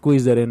gonna try to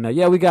squeeze that in there.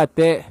 Yeah, we got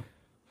that.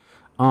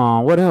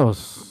 What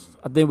else?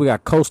 I think we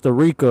got Costa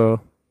Rica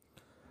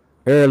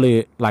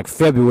early, like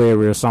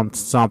February or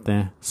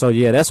something. So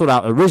yeah, that's what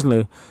I was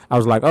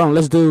like. Oh,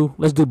 let's do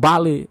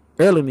Bali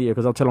early in the year,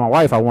 because I'm telling my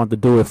wife I wanted to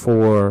do it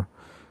for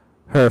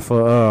her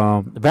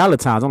for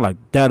Valentine's. I'm like,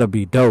 that'll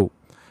be dope.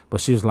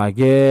 But she was like,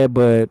 yeah,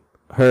 but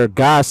her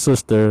god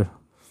sister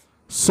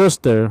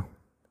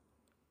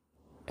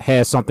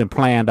has something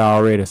planned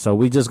already, so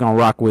we just gonna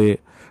rock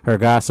with her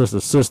god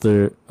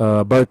sister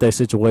birthday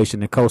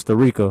situation in Costa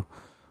Rica.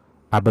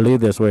 I believe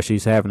that's where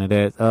she's having it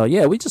at.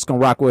 Yeah, we just gonna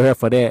rock with her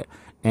for that.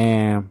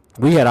 And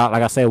we had out,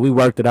 like I said, we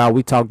worked it out,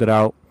 we talked it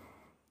out.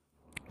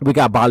 We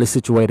got Bali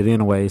situated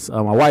anyways.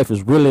 My wife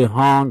is really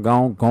hung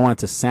on going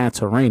to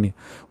Santorini.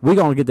 We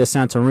gonna get that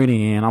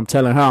Santorini in. I'm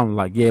telling her, I'm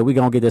like, yeah, we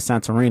gonna get that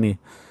Santorini,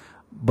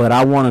 but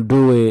I want to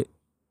do it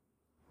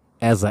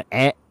as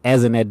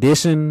an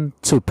addition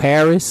to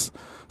Paris.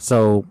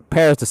 So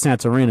Paris to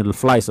Santorini, the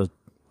flights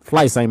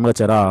ain't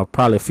much at all.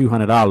 Probably a few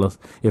 $100s,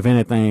 if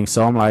anything.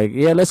 So I'm like,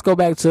 yeah, let's go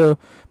back to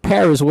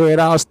Paris where it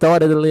all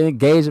started, the little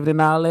engagement and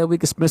all that. We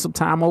can spend some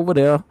time over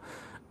there.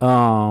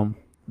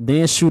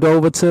 Then shoot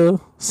over to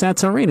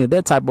Santorini,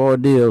 that type of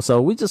ordeal. So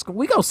we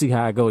gonna see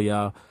how it go,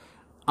 y'all.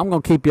 I'm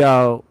gonna keep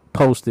y'all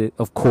posted,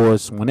 of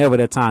course, whenever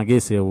that time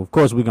gets here. Of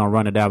course, we're gonna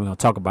run it down. We're gonna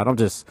talk about it. I'm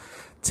just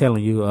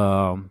telling you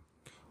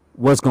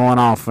what's going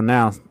on for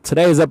now.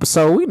 Today's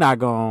episode,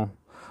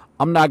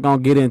 I'm not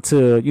gonna get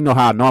into, you know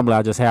how normally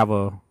I just have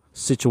a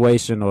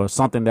situation or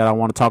something that I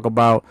want to talk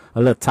about, a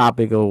little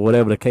topic or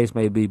whatever the case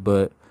may be,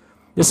 but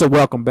it's a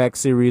welcome back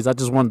series. I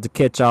just wanted to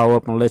catch y'all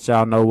up and let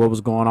y'all know what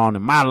was going on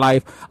in my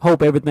life. I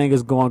hope everything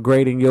is going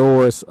great in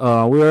yours.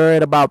 We're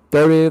at about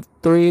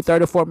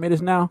 34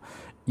 minutes now.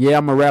 Yeah,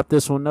 I'm gonna wrap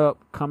this one up,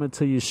 coming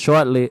to you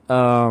shortly.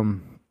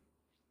 Monday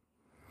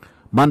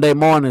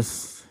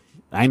mornings,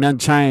 ain't nothing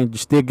changed. You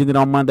still get it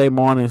on Monday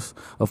mornings.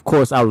 Of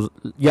course, I was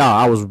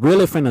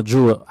really finna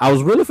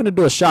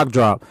do a shock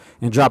drop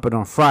and drop it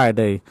on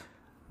Friday,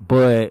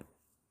 but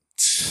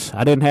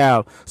I didn't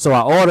have. So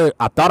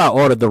I thought I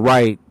ordered the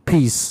right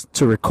piece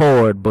to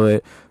record,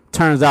 but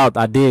turns out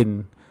I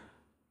didn't.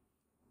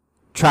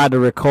 Tried to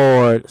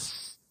record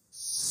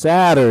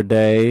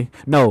Saturday.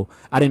 No,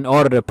 I didn't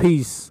order the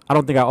piece. I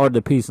don't think I ordered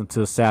the piece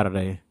until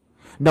Saturday.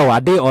 No, I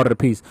did order the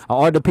piece. I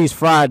ordered the piece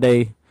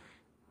Friday.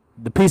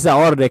 The piece I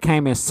ordered that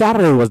came in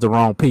Saturday was the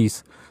wrong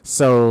piece.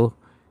 So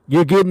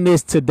you're getting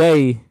this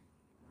today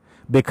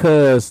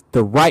because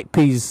the right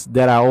piece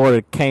that I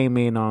ordered came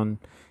in on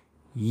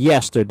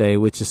yesterday,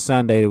 which is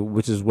Sunday,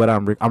 which is what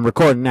I'm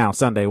recording now.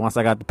 Sunday. Once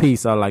I got the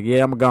piece, I was like,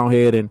 yeah, I'm gonna go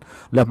ahead and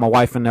left my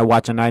wife in there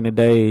watching 90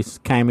 Days.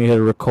 Came in here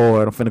to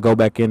record. I'm finna go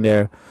back in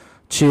there,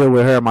 chill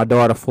with her and my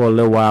daughter for a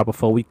little while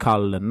before we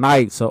call it a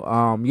night.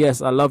 So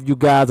yes, I love you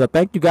guys. I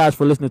thank you guys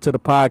for listening to the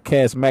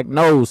podcast. Mac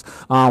knows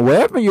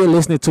wherever you're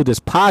listening to this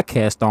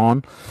podcast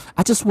on,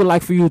 I just would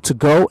like for you to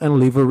go and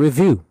leave a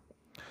review.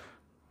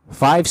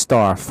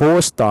 5-star,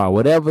 4-star,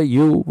 whatever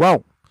you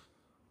want.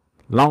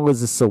 Long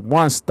as it's a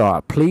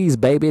 1-star, please,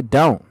 baby,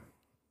 don't.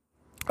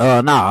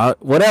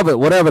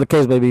 Whatever the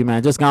case may be,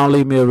 man, just gonna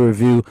leave me a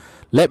review.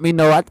 Let me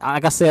know. Like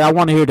I said, I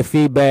want to hear the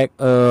feedback.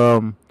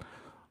 I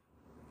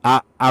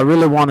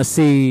really want to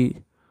see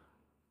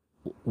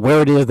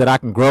where it is that I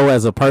can grow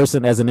as a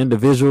person, as an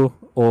individual,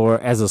 or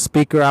as a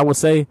speaker, I would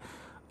say.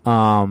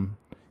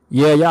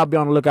 Yeah, y'all be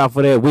on the lookout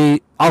for that.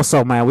 We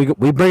also, man,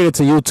 we bring it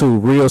to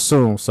YouTube real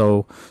soon,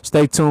 so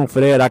stay tuned for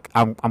that.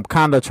 I'm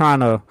kind of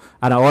trying to.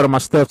 I order my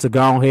stuff to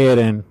go ahead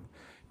and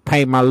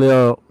paint my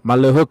little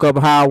hookup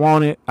how I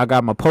want it. I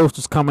got my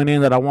posters coming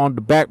in that I want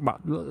to back my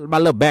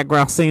little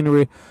background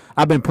scenery.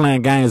 I've been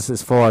playing games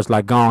as far as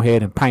like going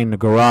ahead and painting the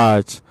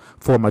garage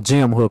for my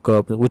gym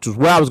hookup, which was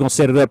where I was gonna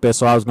set it up at.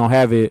 So I was gonna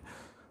have it.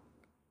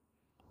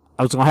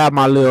 I was gonna have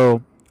my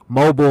little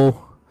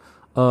mobile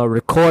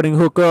recording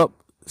hookup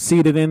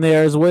seated in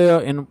there as well,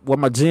 and what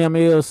my gym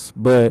is.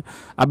 But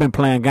I've been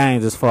playing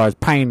games as far as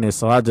painting this,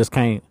 so I just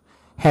can't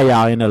have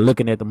y'all in there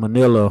looking at the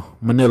Manila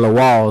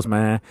walls,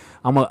 man.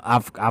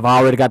 I've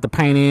already got the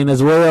paint in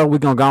as well. We're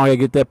gonna go ahead and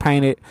get that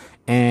painted,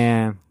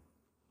 and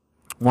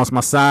once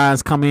my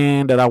signs come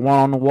in that I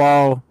want on the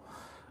wall,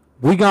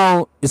 we're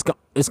gonna get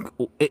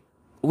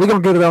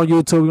it on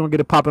YouTube. We're gonna get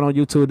it popping on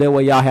YouTube. That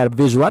way y'all have a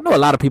visual. I know a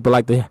lot of people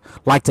like to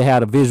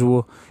have a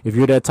visual. If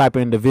you're that type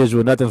of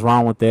individual, nothing's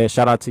wrong with that.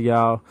 Shout out to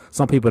y'all.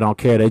 Some people don't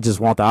care. They just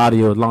want the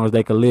audio as long as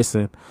they can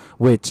listen,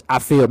 which I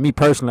feel, me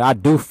personally, I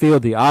do feel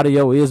the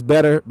audio is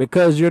better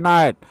because you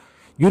don't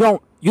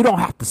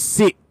have to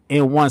sit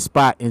in one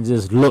spot and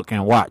just look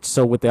and watch.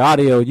 So with the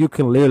audio, you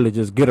can literally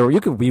just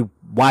you can be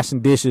washing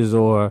dishes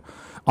or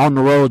on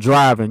the road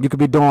driving. You could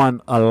be doing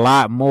a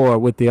lot more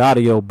with the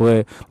audio,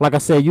 but like I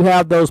said, you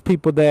have those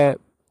people that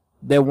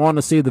want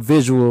to see the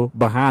visual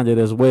behind it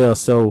as well.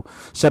 So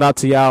shout out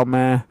to y'all,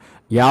 man.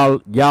 Y'all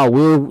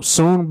will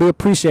soon be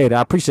appreciated. I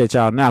appreciate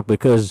y'all now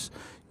because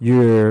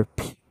you're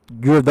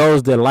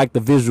those that like the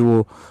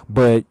visual,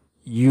 but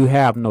you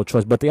have no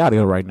choice but the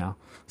audio right now.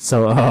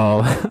 So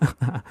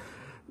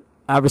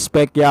I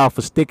respect y'all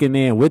for sticking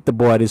in with the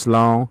boy this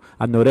long.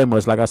 I know that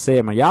much. Like I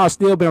said, man, y'all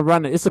still been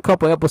running. It's a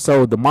couple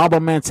episodes. The Marble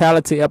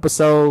Mentality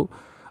episode.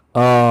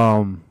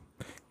 Golly.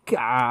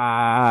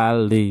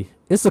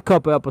 It's a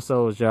couple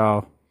episodes,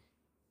 y'all.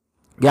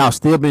 Y'all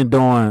still been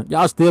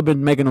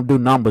making them do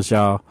numbers,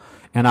 y'all.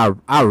 And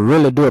I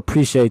really do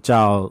appreciate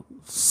y'all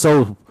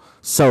so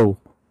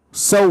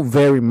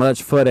very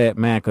much for that,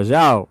 man. Cause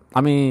y'all,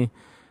 I mean,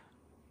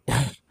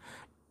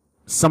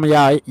 some of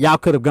y'all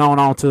could have gone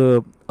on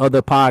to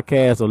other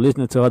podcasts or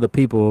listening to other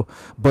people,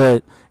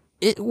 but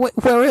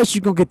where else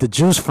you gonna get the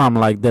juice from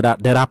like that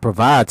I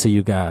provide to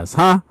you guys,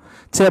 huh?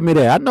 Tell me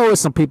that. I know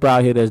there's some people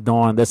out here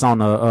that's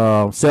on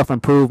a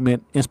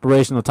self-improvement,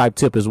 inspirational type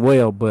tip as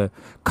well, but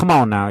come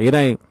on now, it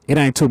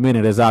ain't too many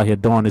that's out here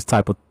doing this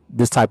type of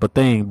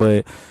thing.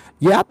 But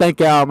yeah, I thank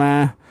y'all,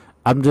 man.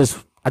 I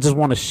just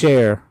want to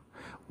share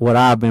what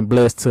I've been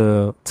blessed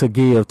to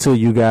give to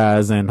you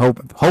guys, and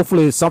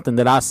hopefully it's something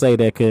that I say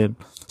that can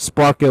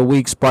spark your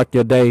week, spark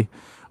your day,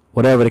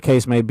 whatever the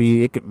case may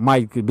be. It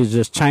might be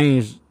just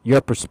change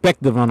your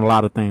perspective on a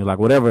lot of things, like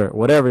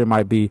whatever it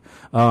might be.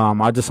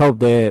 I just hope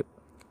that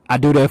I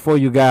do that for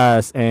you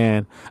guys,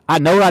 and I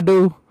know I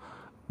do,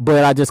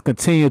 but I just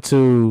continue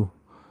to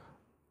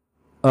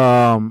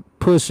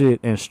push it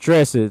and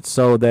stress it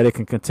so that it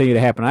can continue to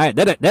happen.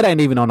 That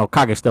ain't even on no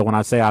cocky stuff when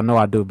I say I know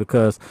I do,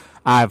 because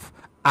I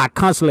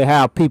constantly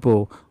have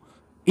people,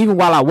 even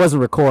while I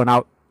wasn't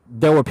recording,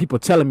 there were people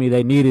telling me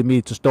they needed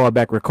me to start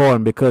back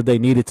recording because they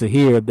needed to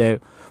hear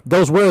that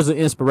those words of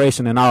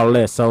inspiration and all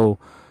that. So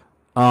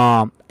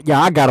yeah,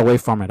 I got away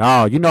from it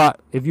all. You know,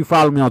 if you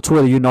follow me on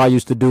Twitter, you know I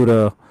used to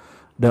do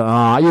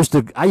I used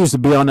to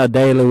be on there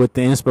daily with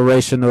the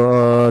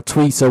inspirational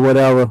tweets or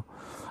whatever.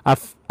 I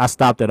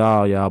stopped it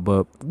all, y'all.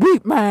 But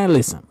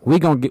listen, we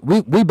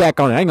back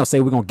on it. I ain't gonna say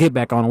we're gonna get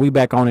back on it. We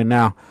back on it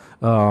now.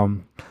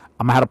 I'm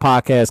gonna have a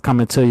podcast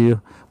coming to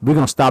you. We're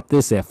gonna stop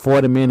this at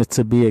 40 minutes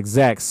to be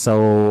exact.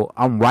 So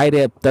I'm right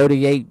at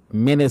 38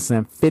 minutes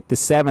and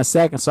 57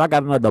 seconds. So I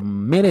got another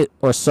minute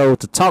or so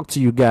to talk to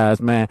you guys,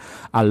 man.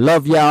 I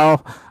love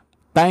y'all.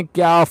 Thank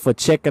y'all for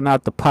checking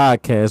out the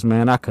podcast,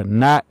 man. I could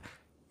not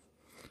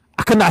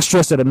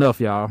stress it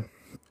enough, y'all.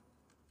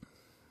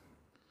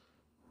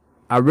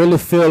 I really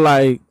feel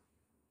like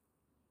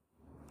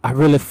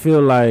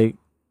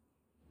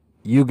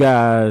you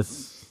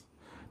guys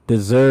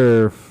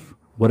deserve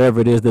whatever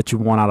it is that you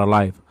want out of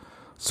life.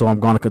 So I'm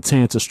going to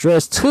continue to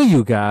stress to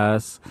you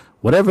guys,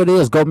 whatever it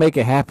is, go make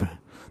it happen.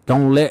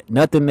 Don't let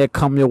nothing that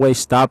come your way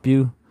stop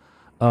you.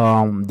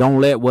 Don't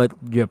let what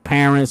your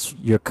parents,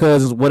 your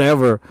cousins,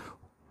 whatever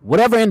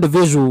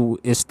individual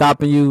is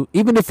stopping you,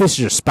 even if it's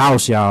your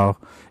spouse, y'all.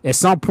 At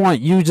some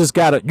point, you just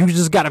gotta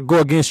go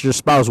against your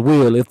spouse's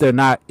will if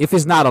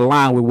it's not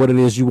aligned with what it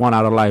is you want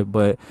out of life.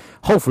 But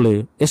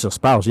hopefully, it's your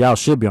spouse. Y'all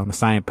should be on the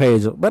same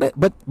page. But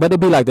it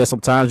be like that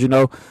sometimes, you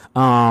know.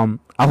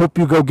 I hope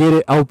you go get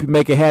it. I hope you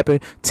make it happen.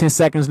 10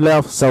 seconds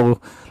left, so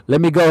let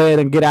me go ahead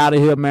and get out of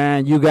here,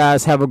 man. You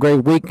guys have a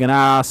great week, and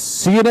I'll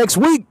see you next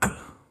week.